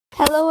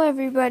Hello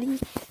everybody,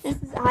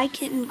 this is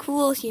kitten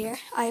Cool here.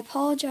 I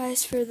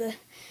apologize for the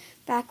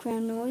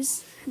background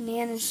noise.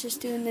 Nana's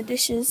just doing the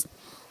dishes.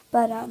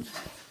 But I'm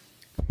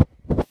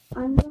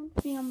going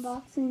to be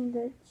unboxing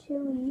the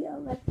Chilli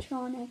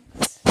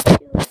Electronics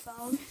Chilli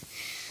phone.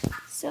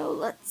 So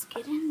let's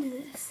get into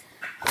this.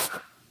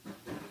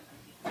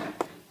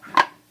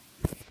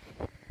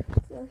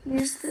 So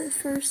here's the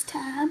first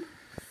tab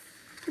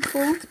to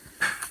pull. It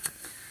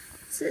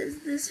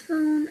says this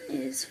phone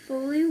is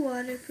fully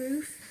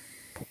waterproof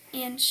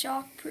and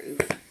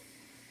shockproof.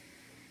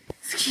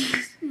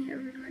 Excuse me,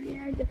 everybody,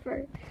 I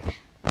defer.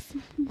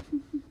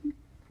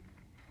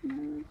 Now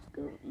let's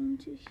go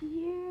into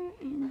here,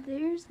 and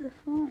there's the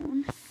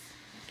phone.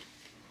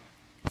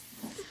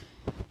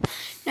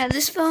 Now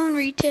this phone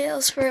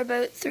retails for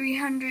about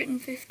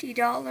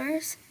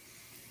 $350.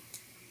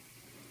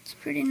 It's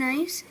pretty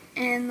nice.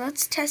 And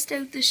let's test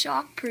out the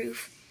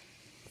shockproof.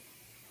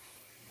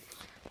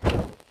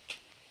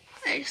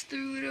 I just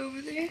threw it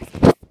over there.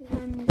 It's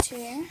on the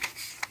chair.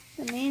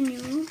 The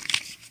manual.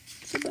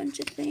 It's a bunch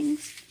of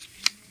things.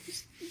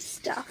 Just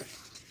stuff.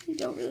 You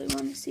don't really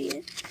want to see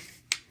it.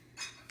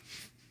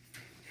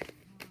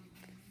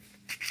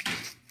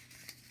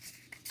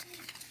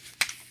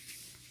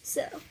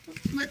 So,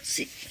 let's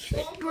see.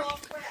 Where are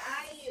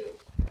you?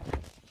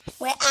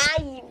 Where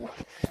are you? Oh,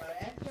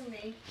 after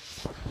me.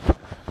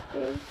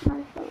 There's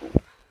my phone.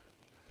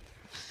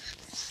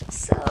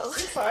 So,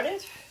 You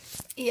farted?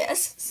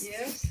 yes.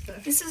 Yes.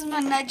 This is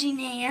my nudgy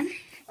Nan.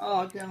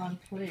 Oh, Dylan,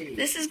 please.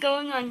 This is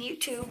going on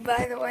YouTube,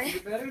 by the way. You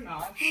better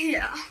not.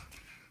 Yeah.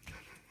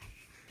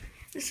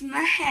 This is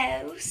my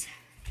house.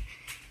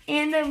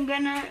 And I'm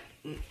gonna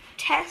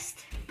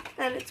test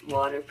that it's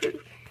waterproof.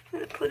 I'm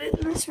gonna put it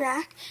in this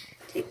rack.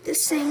 Take the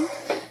sink,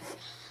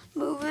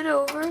 move it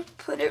over,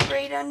 put it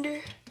right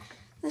under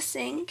the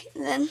sink,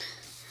 and then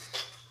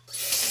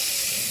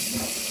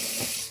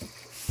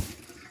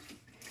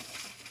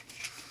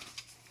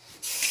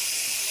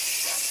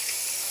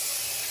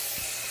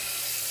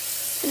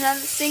now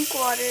the sink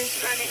water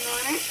is running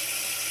on it.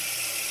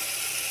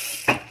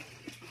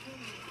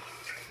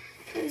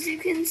 As you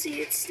can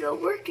see, it's still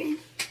working.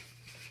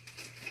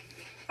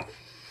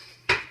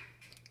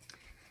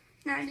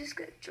 Now I just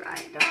gotta dry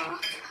it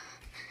off.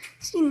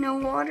 See, no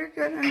water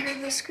got under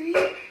the screen.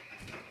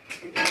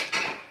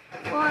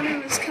 Water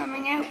was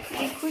coming out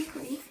pretty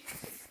quickly.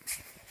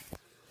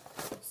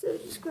 So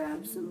just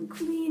grab some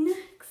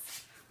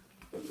Kleenex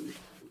and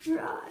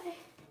dry.